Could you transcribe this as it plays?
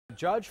The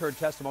judge heard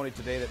testimony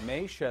today that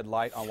may shed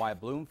light on why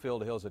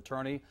Bloomfield Hills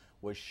attorney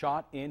was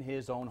shot in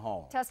his own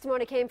home.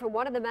 Testimony came from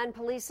one of the men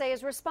police say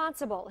is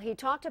responsible. He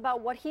talked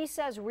about what he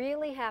says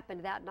really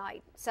happened that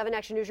night. 7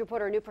 Action News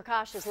reporter Anu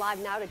Prakash is live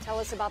now to tell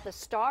us about the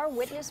star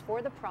witness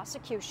for the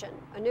prosecution.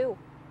 Anu.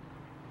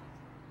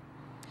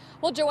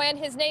 Well, Joanne,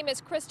 his name is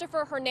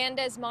Christopher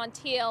Hernandez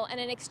Montiel, and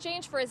in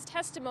exchange for his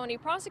testimony,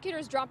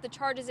 prosecutors dropped the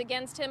charges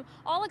against him,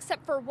 all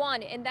except for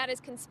one, and that is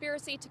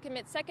conspiracy to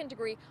commit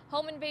second-degree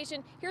home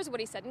invasion. Here's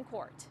what he said in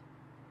court.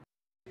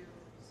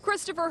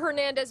 Christopher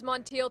Hernandez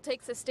Montiel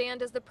takes a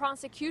stand as the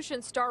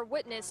prosecution's star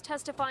witness,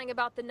 testifying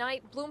about the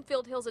night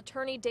Bloomfield Hills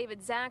attorney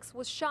David Zaks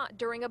was shot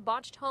during a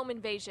botched home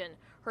invasion.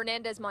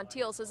 Hernandez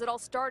Montiel says it all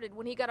started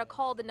when he got a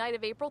call the night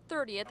of April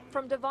 30th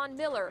from Devon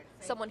Miller,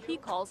 someone he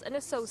calls an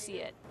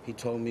associate. He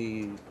told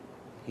me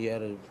he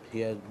had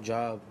a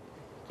job,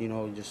 you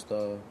know, just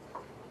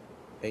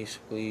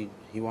basically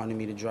he wanted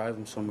me to drive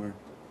him somewhere.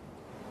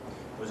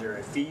 Was there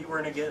a fee you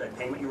were going to get, a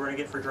payment you were going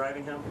to get for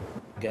driving him?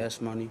 Gas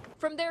money.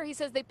 From there, he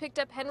says they picked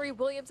up Henry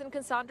Williams and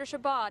Cassandra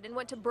Shabbat and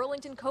went to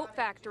Burlington Coat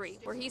Factory,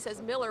 where he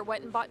says Miller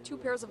went and bought 2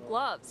 pairs of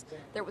gloves.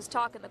 There was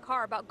talk in the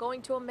car about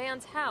going to a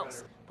man's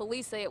house.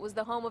 Police say it was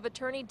the home of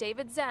attorney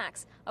David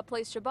Zaks, a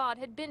place Shabbat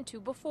had been to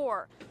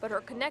before, but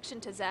her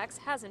connection to Zaks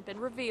hasn't been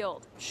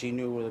revealed. She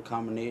knew where the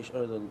combination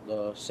or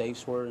the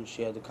safes were, and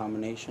she had the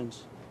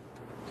combinations.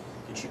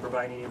 Did she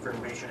provide any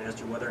information as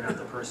to whether or not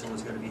the person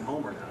was going to be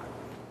home or not?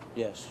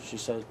 Yes, she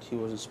said he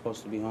wasn't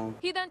supposed to be home.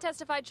 He then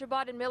testified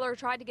Shabbat and Miller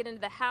tried to get into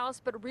the house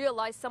but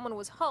realized someone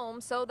was home,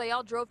 so they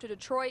all drove to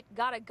Detroit,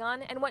 got a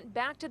gun, and went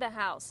back to the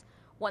house.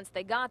 Once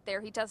they got there,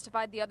 he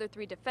testified the other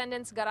 3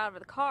 defendants got out of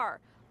the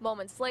car.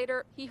 Moments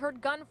later, he heard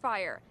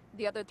gunfire.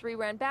 The other 3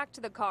 ran back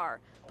to the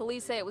car.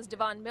 Police say it was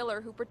Devon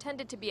Miller who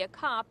pretended to be a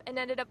cop and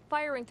ended up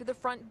firing through the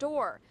front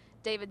door.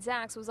 David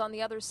Zaks was on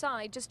the other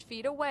side, just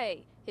feet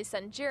away. His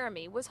son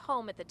Jeremy was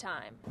home at the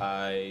time.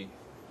 I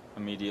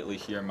immediately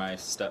hear my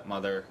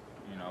stepmother,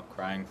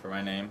 crying for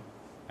my name.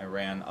 I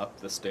ran up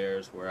the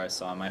stairs where I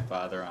saw my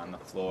father on the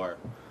floor,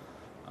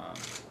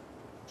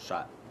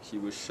 shot. He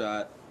was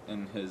shot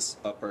in his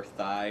upper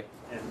thigh.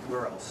 And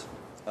where else?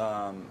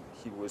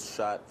 He was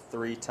shot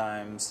 3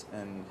 times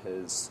in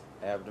his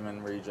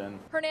abdomen region.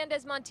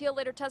 Hernandez Montiel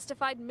later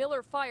testified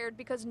Miller fired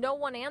because no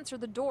one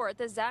answered the door at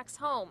the Zaks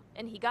home,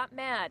 and he got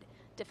mad.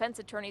 Defense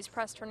attorneys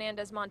pressed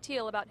Hernandez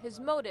Montiel about his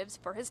motives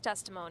for his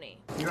testimony.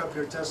 You're up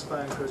here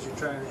testifying because you're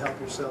trying to help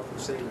yourself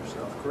and save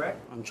yourself, correct?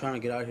 I'm trying to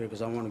get out here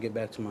because I want to get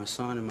back to my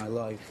son and my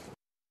life.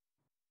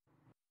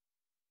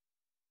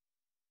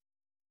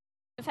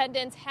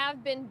 Defendants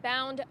have been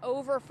bound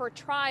over for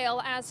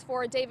trial. As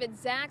for David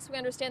Zaks, we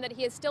understand that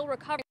he is still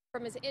recovering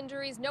from his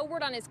injuries. No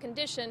word on his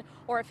condition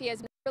or if he has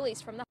been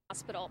released from the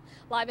hospital.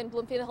 Live in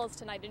Bloomfield Hills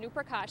tonight, Anu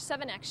Prakash,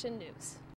 7 Action News.